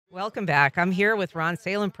Welcome back. I'm here with Ron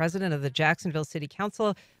Salem, president of the Jacksonville City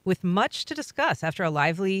Council, with much to discuss after a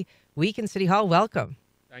lively week in City Hall. Welcome.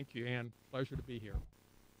 Thank you, Ann. Pleasure to be here.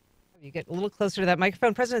 You get a little closer to that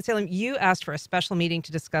microphone. President Salem, you asked for a special meeting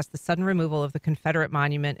to discuss the sudden removal of the Confederate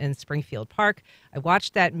monument in Springfield Park. I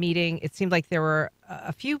watched that meeting. It seemed like there were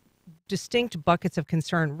a few distinct buckets of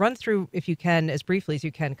concern. Run through, if you can, as briefly as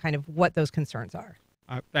you can, kind of what those concerns are.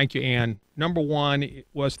 Thank you, Ann. Number one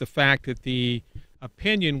was the fact that the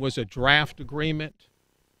opinion was a draft agreement.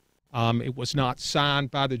 It was not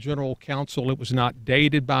signed by the General Counsel. It was not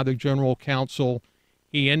dated by the General Counsel.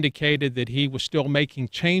 He indicated that he was still making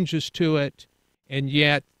changes to it, and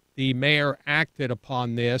yet the mayor acted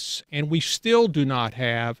upon this, and we still do not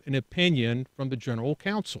have an opinion from the General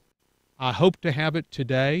Counsel. I hope to have it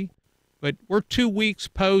today, but we're 2 weeks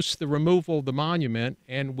post the removal of the monument,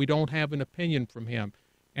 and we don't have an opinion from him.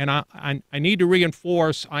 And I need to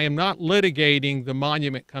reinforce, I am not litigating the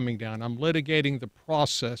monument coming down. I'm litigating the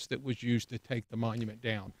process that was used to take the monument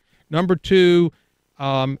down. Number two,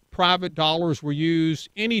 private dollars were used.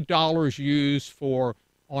 Any dollars used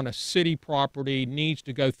on a city property needs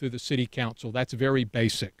to go through the city council. That's very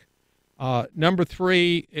basic. Number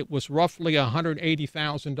three, it was roughly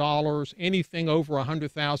 $180,000. Anything over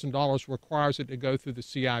 $100,000 requires it to go through the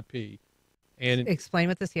CIP. And explain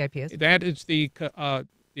what the CIP is. That is the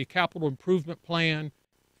capital improvement plan.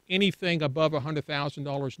 Anything above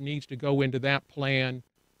 $100,000 needs to go into that plan,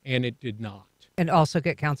 and it did not. And also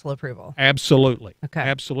get council approval. Absolutely. Okay.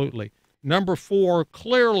 Absolutely. Number four,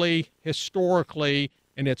 clearly, historically,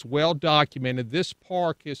 and it's well documented, this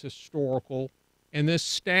park is historical, and this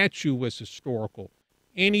statue was historical.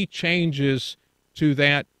 Any changes to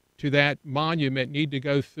that monument need to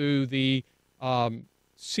go through the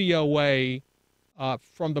COA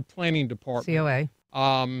from the planning department. COA.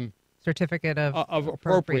 Certificate of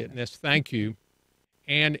appropriateness. Thank you.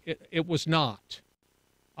 And it was not.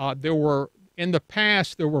 In the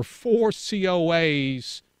past, there were 4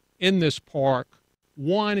 COAs in this park,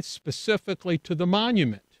 one specifically to the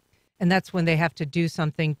monument. And that's when they have to do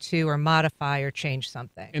something to or modify or change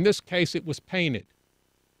something. In this case, it was painted.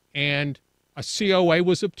 And a COA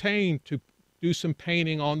was obtained to do some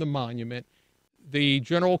painting on the monument. The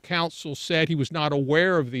General Counsel said he was not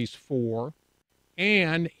aware of these 4,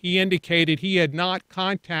 and he indicated he had not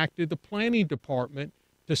contacted the planning department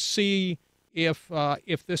to see if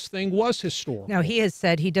this thing was historical. Now, he has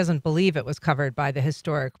said he doesn't believe it was covered by the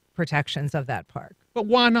historic protections of that park. But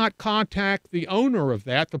why not contact the owner of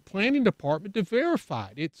that, the planning department, to verify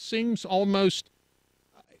it? It seems almost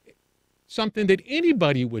something that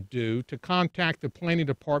anybody would do, to contact the planning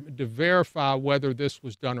department to verify whether this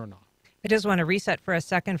was done or not. I just want to reset for a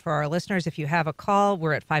second for our listeners. If you have a call,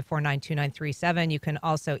 we're at 549-2937. You can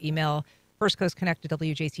also email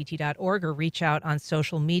firstcoastconnect@wjct.org or reach out on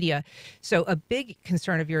social media. So a big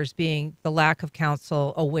concern of yours being the lack of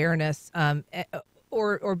council awareness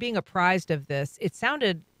or being apprised of this. It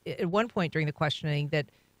sounded at one point during the questioning that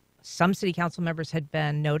some city council members had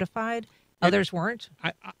been notified, others weren't.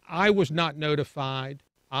 I was not notified.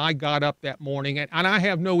 I got up that morning, and I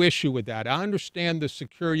have no issue with that. I understand the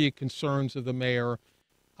security concerns of the mayor.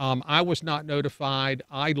 I was not notified.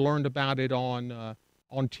 I learned about it on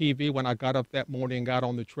TV when I got up that morning and got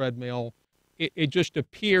on the treadmill. It just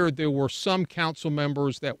appeared there were some council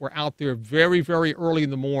members that were out there very, very early in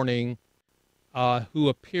the morning who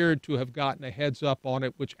appeared to have gotten a heads up on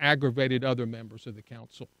it, which aggravated other members of the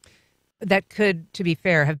council. That could, to be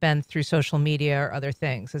fair, have been through social media or other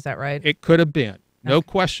things. Is that right? It could have been. No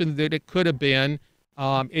question that it could have been.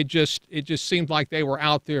 It just seemed like they were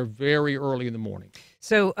out there very early in the morning.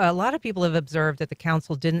 So a lot of people have observed that the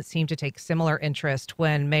council didn't seem to take similar interest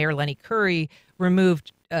when Mayor Lenny Curry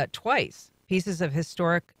removed twice pieces of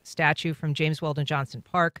historic statue from James Weldon Johnson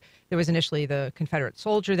Park. There was initially the Confederate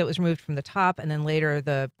soldier that was removed from the top, and then later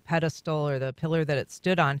the pedestal or the pillar that it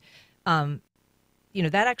stood on.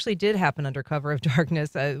 That actually did happen under cover of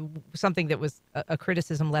darkness, something that was a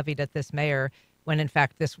criticism levied at this mayor, when in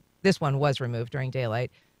fact this one was removed during daylight.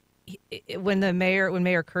 When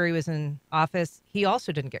Mayor Curry was in office, he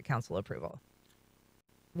also didn't get council approval.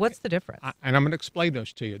 What's the difference? And I'm going to explain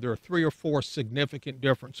those to you. There are 3 or 4 significant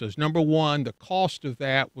differences. Number one, the cost of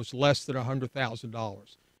that was less than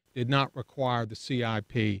 $100,000. Did not require the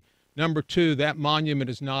CIP. Number two, that monument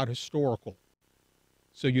is not historical.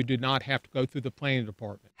 So you did not have to go through the planning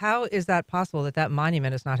department. How is that possible that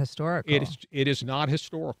monument is not historical? It is not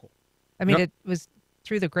historical. I mean, it was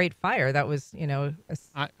through the Great Fire. That was, it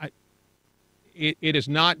is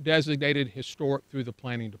not designated historic through the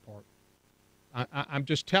planning department. I'm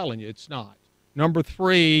just telling you, it's not. Number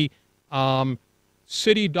three,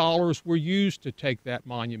 city dollars were used to take that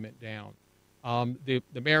monument down. The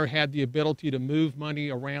mayor had the ability to move money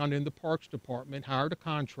around in the Parks Department, hired a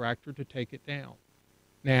contractor to take it down.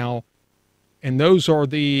 Now, and those are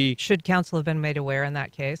the... Should council have been made aware in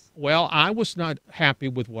that case? Well, I was not happy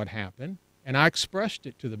with what happened, and I expressed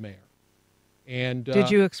it to the mayor. And did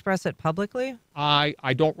you express it publicly?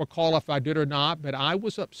 I don't recall if I did or not, but I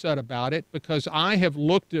was upset about it because I have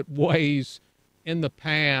looked at ways in the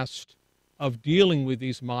past of dealing with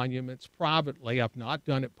these monuments privately. I've not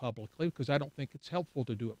done it publicly because I don't think it's helpful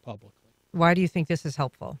to do it publicly. Why do you think this is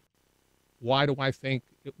helpful? Why do I think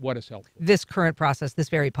what is helpful? This current process, this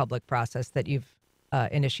very public process that you've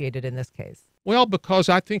initiated in this case. Well, because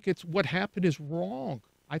I think it's what happened is wrong.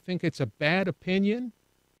 I think it's a bad opinion.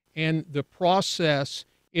 And the process,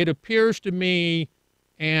 it appears to me,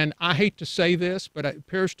 and I hate to say this, but it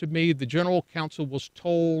appears to me the general counsel was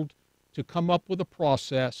told to come up with a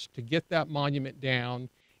process to get that monument down,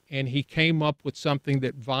 and he came up with something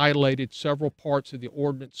that violated several parts of the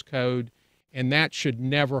ordinance code, and that should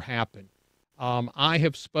never happen. I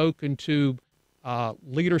have spoken to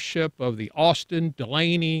leadership of the Austin,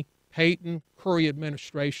 Delaney, Payton, Curry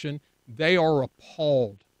administration. They are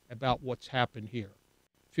appalled about what's happened here.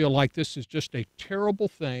 Feel like this is just a terrible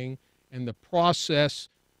thing, and the process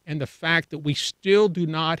and the fact that we still do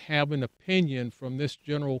not have an opinion from this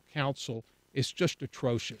general counsel is just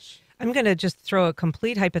atrocious. I'm going to just throw a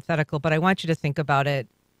complete hypothetical, but I want you to think about it.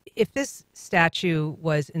 If this statue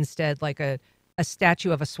was instead like a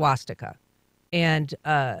statue of a swastika, and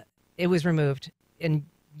it was removed and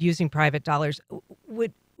using private dollars,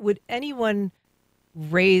 would anyone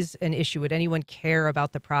raise an issue? Would anyone care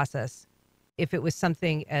about the process if it was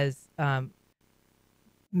something as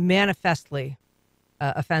manifestly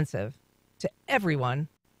offensive to everyone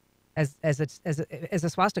as a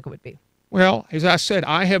swastika would be? Well, as I said,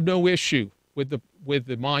 I have no issue with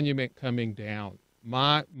the monument coming down.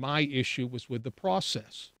 My issue was with the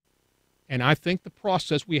process. And I think the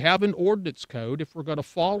process, we have an ordinance code. If we're going to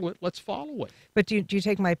follow it, let's follow it. But do you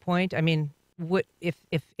take my point? I mean, what if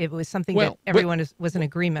it was something that everyone was in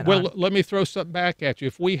agreement on? Well, let me throw something back at you.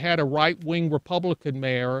 If we had a right-wing Republican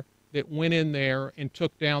mayor that went in there and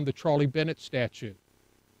took down the Charlie Bennett statue,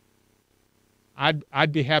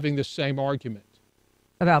 I'd be having the same argument.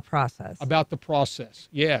 About process. About the process,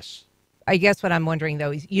 yes. I guess what I'm wondering,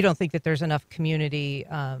 though, is you don't think that there's enough community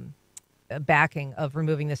backing of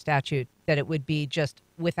removing the statute that it would be just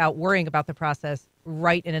without worrying about the process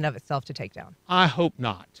right in and of itself to take down? I hope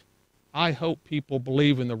not. I hope people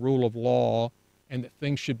believe in the rule of law and that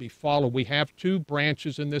things should be followed. We have two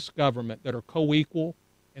branches in this government that are co-equal,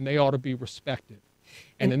 and they ought to be respected.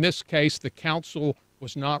 And in this case, the council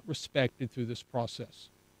was not respected through this process.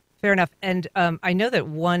 Fair enough. And I know that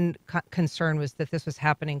one concern was that this was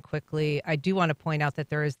happening quickly. I do want to point out that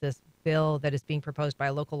there is this bill that is being proposed by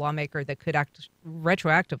a local lawmaker that could act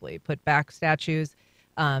retroactively, put back statues.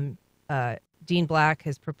 Dean Black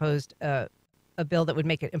has proposed a bill that would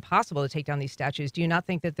make it impossible to take down these statues. Do you not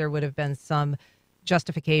think that there would have been some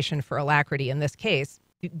justification for alacrity in this case,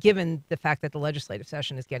 given the fact that the legislative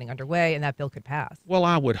session is getting underway and that bill could pass? Well,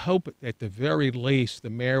 I would hope at the very least the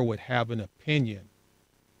mayor would have an opinion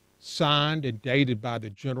signed and dated by the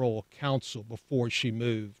general counsel before she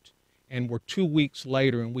moved. And we're 2 weeks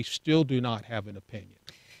later and we still do not have an opinion.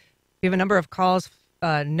 We have a number of calls.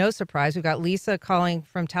 No surprise. We've got Lisa calling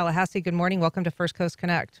from Tallahassee. Good morning. Welcome to First Coast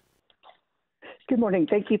Connect. Good morning.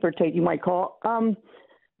 Thank you for taking my call.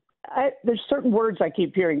 There's certain words I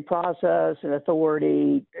keep hearing: process and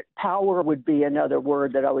authority. Power would be another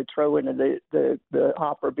word that I would throw into the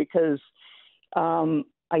hopper, because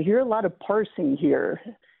I hear a lot of parsing here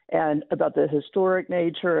and about the historic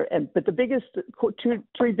nature. But the biggest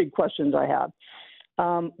three big questions I have: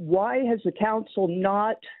 why has the council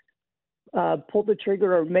not pulled the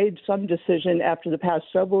trigger or made some decision after the past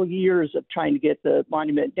several years of trying to get the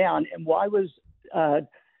monument down? And why was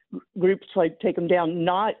groups like Take Them Down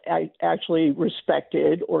not actually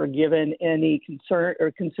respected or given any concern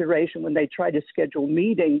or consideration when they tried to schedule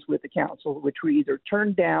meetings with the council, which were either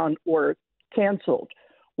turned down or canceled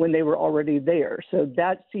when they were already there? So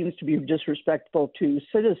that seems to be disrespectful to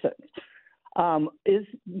citizens.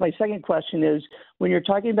 My second question is, when you're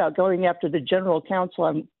talking about going after the general counsel,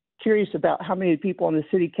 I'm curious about how many people on the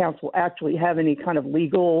city council actually have any kind of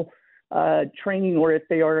legal training, or if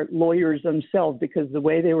they are lawyers themselves, because the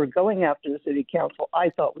way they were going after the city council, I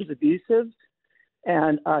thought was abusive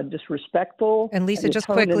and disrespectful. And Lisa, just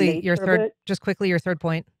quickly, your third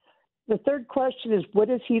point. The third question is, what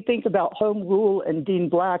does he think about home rule and Dean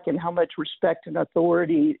Black, and how much respect and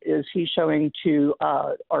authority is he showing to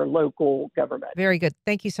our local government? Very good.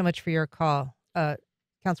 Thank you so much for your call.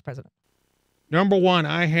 Council President? Number one,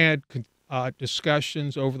 I had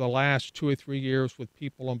discussions over the last 2 or 3 years with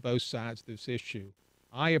people on both sides of this issue.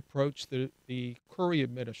 I approached the Curry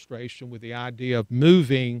administration with the idea of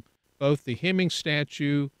moving both the Hemming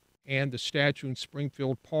statue and the statue in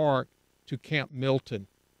Springfield Park to Camp Milton,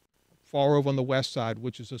 far over on the west side,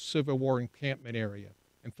 which is a Civil War encampment area,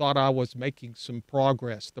 and thought I was making some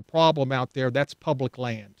progress. The problem out there, that's public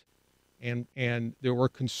land. And there were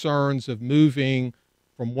concerns of moving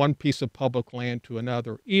from one piece of public land to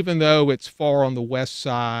another, even though it's far on the west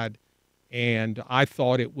side. And I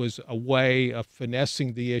thought it was a way of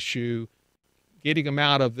finessing the issue, getting them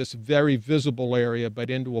out of this very visible area, but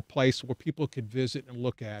into a place where people could visit and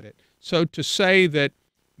look at it. So to say that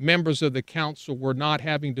members of the council were not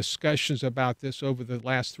having discussions about this over the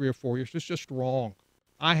last 3 or 4 years is just wrong.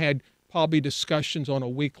 I had probably discussions on a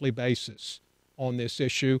weekly basis on this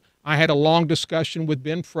issue. I had a long discussion with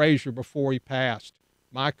Ben Frazier before he passed.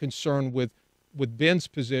 My concern with Ben's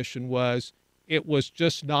position was it was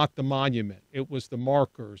just not the monument. It was the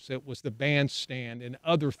markers. It was the bandstand and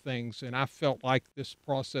other things. And I felt like this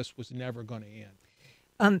process was never going to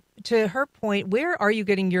end. To her point, where are you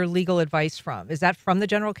getting your legal advice from? Is that from the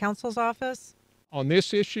General Counsel's office? On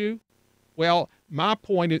this issue? Well, my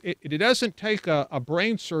point is it doesn't take a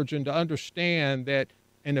brain surgeon to understand that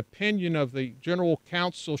an opinion of the General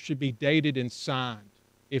Counsel should be dated and signed.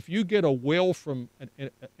 If you get a will from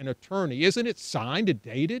an attorney, isn't it signed and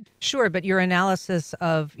dated? Sure, but your analysis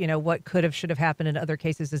of, what could have, should have happened in other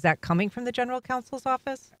cases, is that coming from the General Counsel's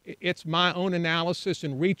office? It's my own analysis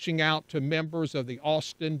and reaching out to members of the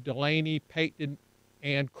Austin, Delaney, Payton,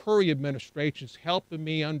 and Curry administrations, helping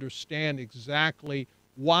me understand exactly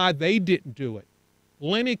why they didn't do it.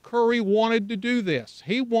 Lenny Curry wanted to do this.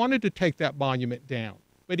 He wanted to take that monument down,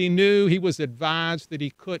 but he knew he was advised that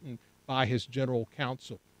he couldn't by his general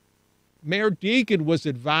counsel. Mayor Deegan was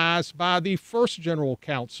advised by the first general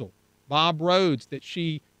counsel, Bob Rhodes, that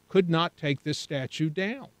she could not take this statue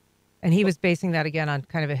down. And he was basing that again on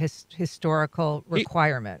kind of a historical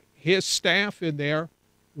requirement. His staff in there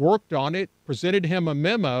worked on it, presented him a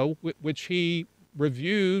memo, which he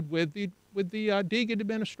reviewed with the Deegan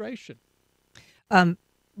administration.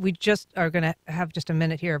 We just are going to have just a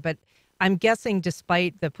minute here, but I'm guessing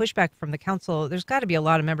despite the pushback from the council, there's got to be a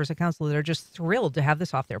lot of members of council that are just thrilled to have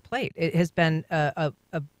this off their plate. It has been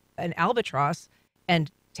an albatross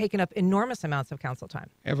and taken up enormous amounts of council time.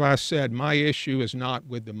 As I said, my issue is not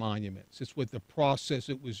with the monuments. It's with the process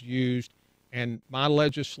it was used, and my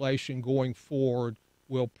legislation going forward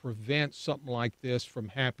will prevent something like this from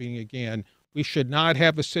happening again. We should not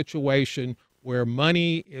have a situation where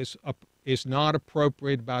money is not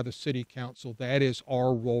appropriated by the city council. That is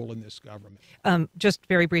our role in this government. Just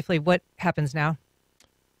very briefly, what happens now?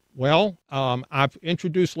 Well, I've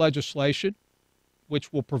introduced legislation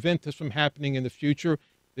which will prevent this from happening in the future.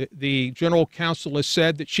 The general counsel has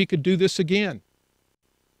said that she could do this again,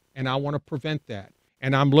 and I want to prevent that.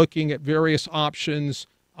 And I'm looking at various options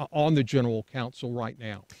on the general counsel right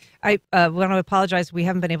now. I want to apologize. We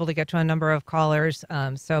haven't been able to get to a number of callers,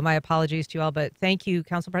 so my apologies to you all. But thank you,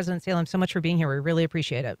 Council President Salem, so much for being here. We really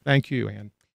appreciate it. Thank you, Ann.